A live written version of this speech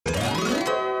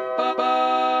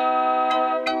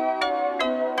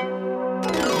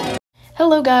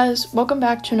Hello guys, welcome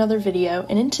back to another video,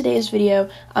 and in today's video,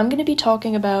 I'm going to be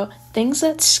talking about things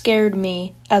that scared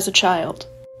me as a child.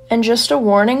 And just a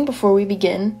warning before we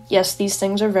begin, yes, these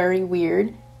things are very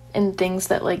weird, and things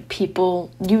that people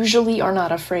usually are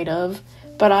not afraid of,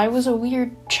 but I was a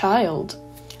weird child.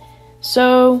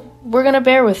 So, we're gonna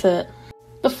bear with it.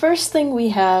 The first thing we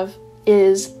have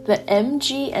is the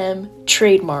MGM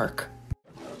trademark.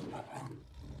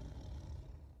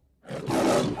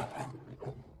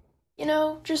 You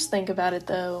know, just think about it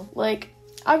though.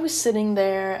 I was sitting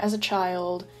there as a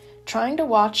child, trying to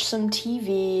watch some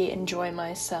TV, enjoy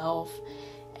myself,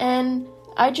 and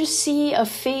I just see a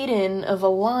fade-in of a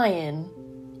lion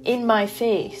in my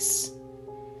face.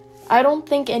 I don't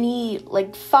think any,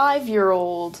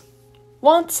 5-year-old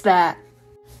wants that.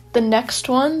 The next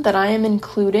one that I am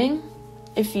including,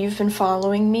 if you've been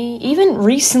following me, even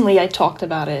recently I talked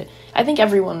about it. I think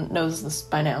everyone knows this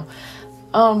by now.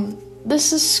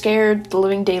 This has scared the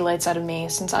living daylights out of me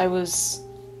since I was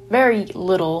very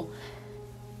little.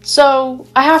 So,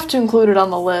 I have to include it on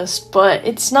the list, but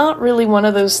it's not really one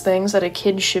of those things that a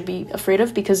kid should be afraid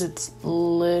of because it's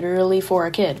literally for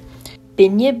a kid.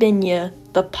 Binya Binya,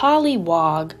 the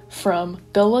Pollywog from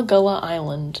Gullah Gullah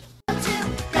Island.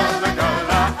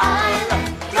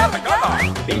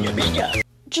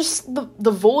 Just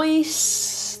the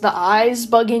voice, the eyes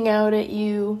bugging out at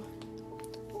you.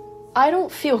 I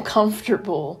don't feel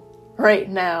comfortable right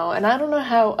now, and I don't know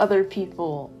how other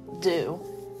people do.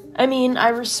 I mean, I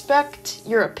respect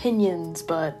your opinions,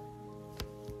 but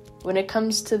when it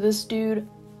comes to this dude,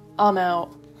 I'm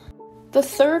out. The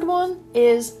third one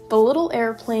is the Little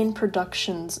Airplane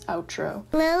Productions outro.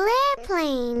 Little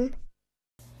Airplane.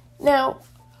 Now,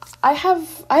 I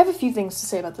have a few things to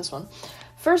say about this one.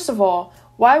 First of all,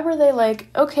 why were they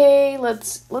okay,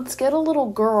 let's get a little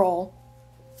girl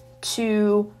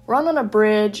to run on a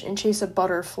bridge and chase a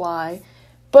butterfly,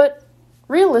 but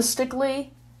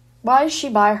realistically, why is she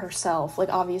by herself?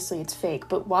 Obviously it's fake,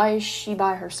 but why is she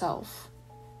by herself?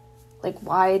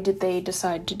 Why did they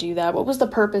decide to do that? What was the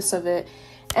purpose of it?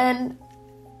 And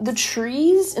the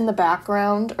trees in the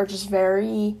background are just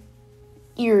very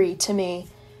eerie to me.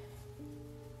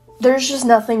 There's just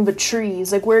nothing but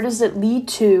trees. Where does it lead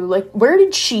to? Where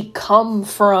did she come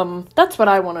from? That's what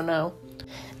I want to know.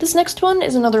 This next one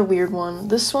is another weird one.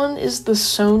 This one is the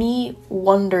Sony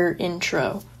Wonder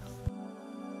intro.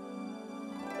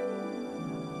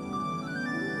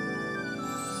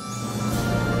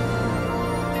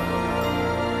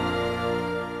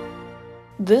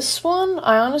 This one,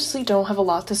 I honestly don't have a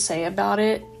lot to say about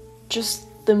it. Just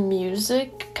the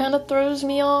music kind of throws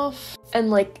me off.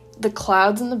 And the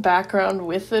clouds in the background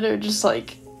with it are just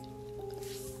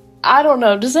I don't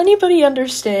know. Does anybody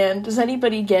understand? Does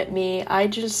anybody get me? I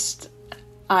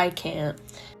can't.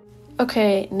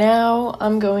 Okay, now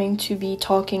I'm going to be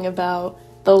talking about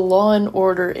the Law and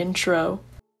Order intro.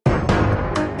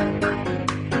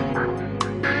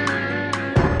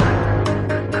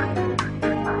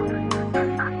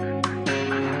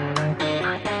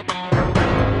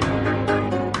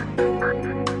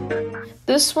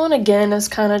 This one, again, is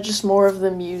kind of just more of the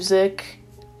music.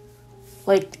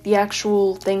 The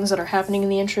actual things that are happening in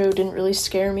the intro didn't really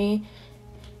scare me.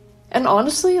 And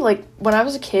honestly, when I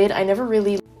was a kid, I never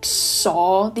really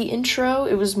saw the intro.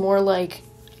 It was more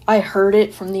I heard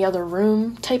it from the other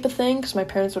room type of thing, because my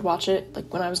parents would watch it,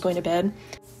 when I was going to bed.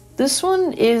 This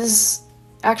one is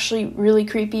actually really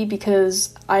creepy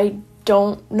because I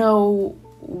don't know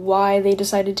why they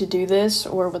decided to do this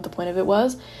or what the point of it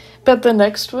was. But the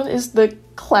next one is the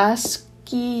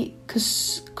Klasky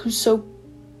Kusipo.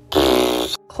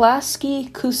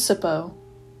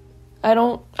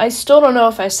 I still don't know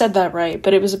if I said that right,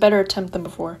 but it was a better attempt than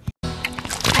before.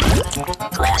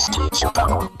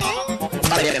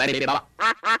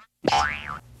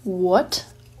 What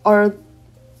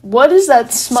is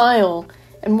that smile?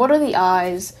 And what are the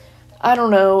eyes? I don't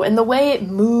know, and the way it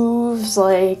moves,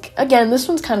 again, this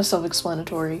one's kind of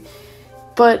self-explanatory,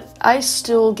 but I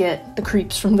still get the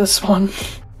creeps from this one.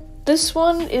 This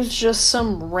one is just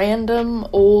some random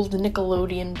old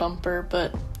Nickelodeon bumper,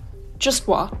 but just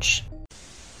watch.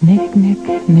 Nick, Nick,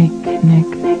 Nick, Nick, Nick, Nick,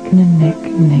 Nick,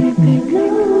 Nick.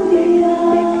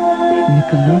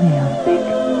 Nickelodeon.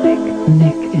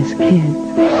 Nick is kids.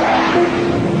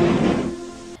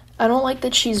 I don't like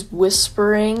that she's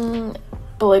whispering,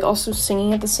 but also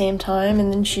singing at the same time,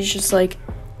 and then she's just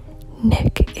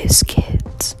Nick is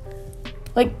kids.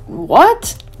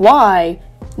 What? Why?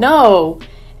 No.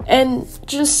 And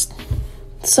just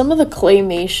some of the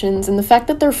claymations and the fact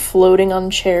that they're floating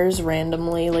on chairs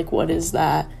randomly, what is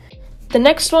that? The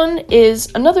next one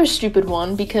is another stupid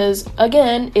one because,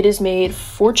 again, it is made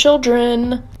for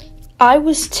children. I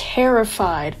was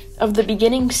terrified of the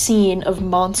beginning scene of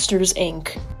Monsters,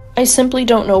 Inc. I simply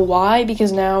don't know why,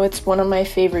 because now it's one of my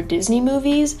favorite Disney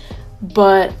movies,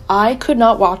 but I could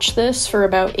not watch this for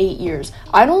about 8 years.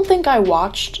 I don't think I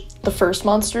watched the first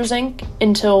Monsters, Inc.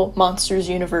 until Monsters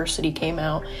University came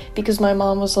out, because my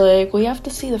mom was like, well, you have to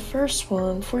see the first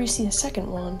one before you see the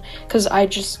second one, because I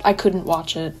couldn't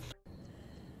watch it.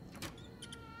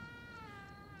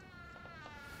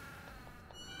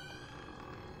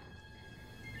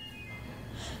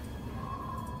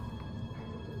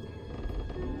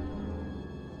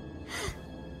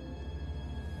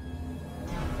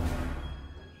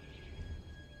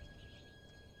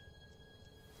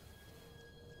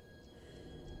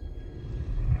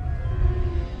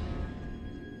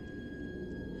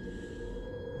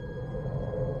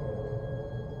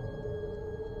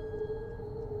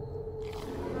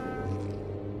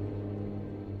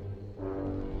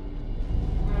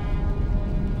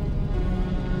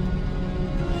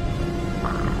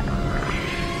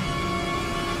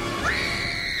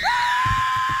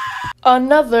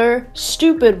 Another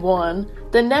stupid one.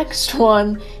 The next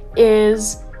one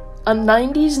is a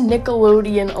 90s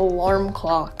Nickelodeon alarm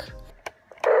clock.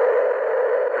 3, 2,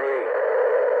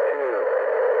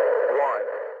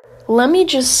 1. Let me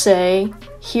just say,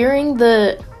 hearing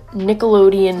the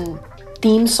Nickelodeon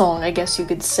theme song, I guess you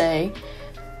could say,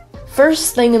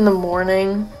 first thing in the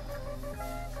morning,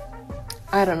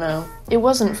 I don't know, it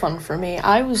wasn't fun for me.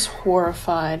 I was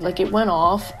horrified. Like, it went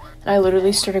off, and I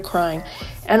literally started crying.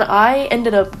 And I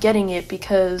ended up getting it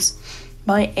because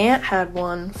my aunt had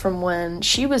one from when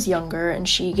she was younger, and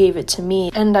she gave it to me.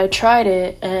 And I tried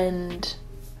it, and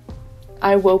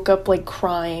I woke up, like,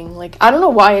 crying. Like, I don't know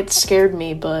why it scared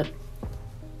me, but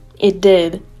it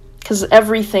did. Because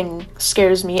everything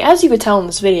scares me, as you could tell in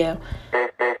this video.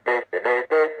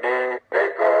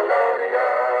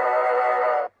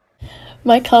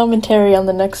 My commentary on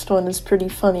the next one is pretty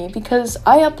funny, because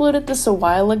I uploaded this a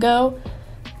while ago,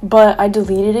 but I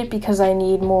deleted it because I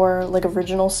need more, like,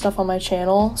 original stuff on my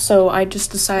channel, so I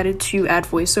just decided to add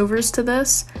voiceovers to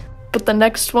this. But the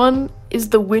next one is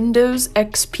the Windows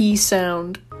XP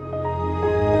sound.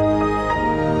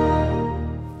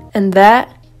 And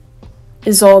that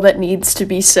is all that needs to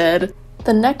be said.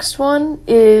 The next one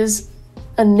is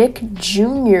a Nick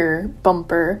Jr.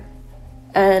 bumper,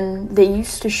 and they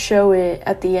used to show it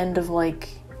at the end of, like,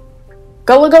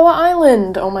 Gullah Gullah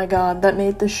Island! Oh my god, that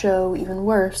made the show even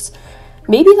worse.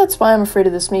 Maybe that's why I'm afraid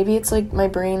of this. Maybe it's like my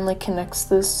brain, like, connects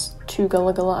this to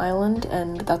Gullah Gullah Island,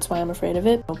 and that's why I'm afraid of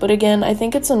it. But again, I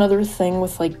think it's another thing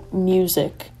with, like,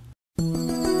 music.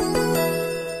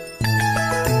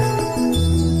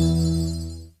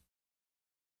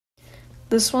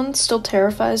 This one still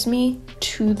terrifies me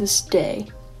to this day.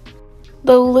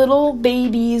 The Little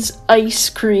Baby's ice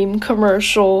cream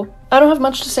commercial. I don't have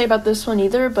much to say about this one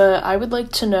either, but I would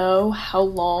like to know how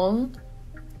long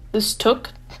this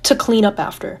took to clean up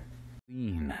after.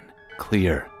 Clean and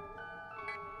clear.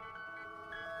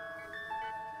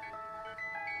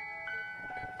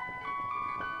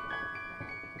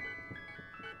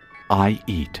 I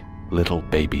eat Little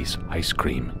Baby's ice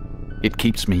cream. It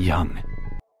keeps me young.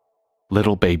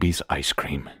 Little Baby's ice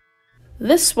cream.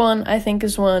 This one, I think,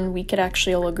 is one we could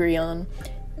actually all agree on.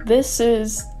 This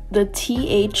is the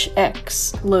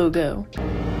THX logo.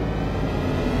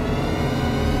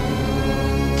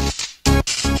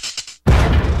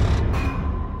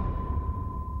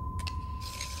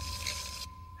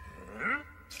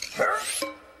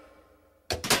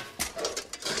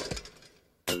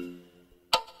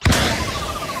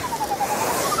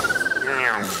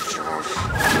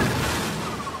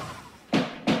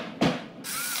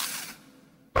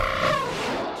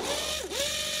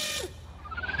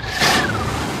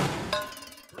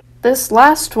 This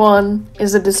last one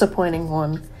is a disappointing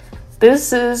one.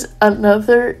 This is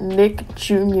another Nick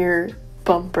Jr.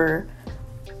 bumper.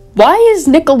 Why is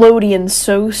Nickelodeon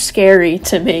so scary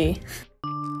to me?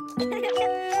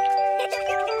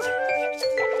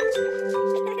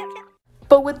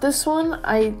 But with this one,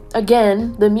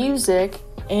 again, the music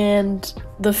and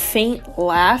the faint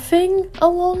laughing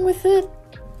along with it.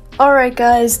 Alright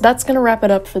guys, that's gonna wrap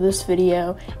it up for this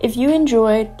video. If you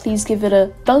enjoyed, please give it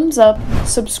a thumbs up,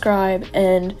 subscribe,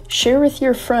 and share with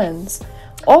your friends.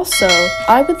 Also,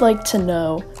 I would like to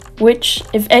know which,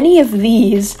 if any of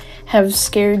these, have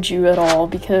scared you at all,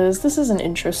 because this is an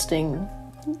interesting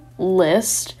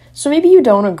list. So maybe you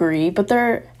don't agree, but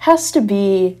there has to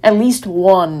be at least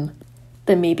one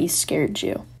that maybe scared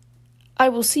you. I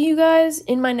will see you guys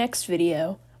in my next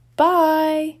video.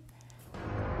 Bye!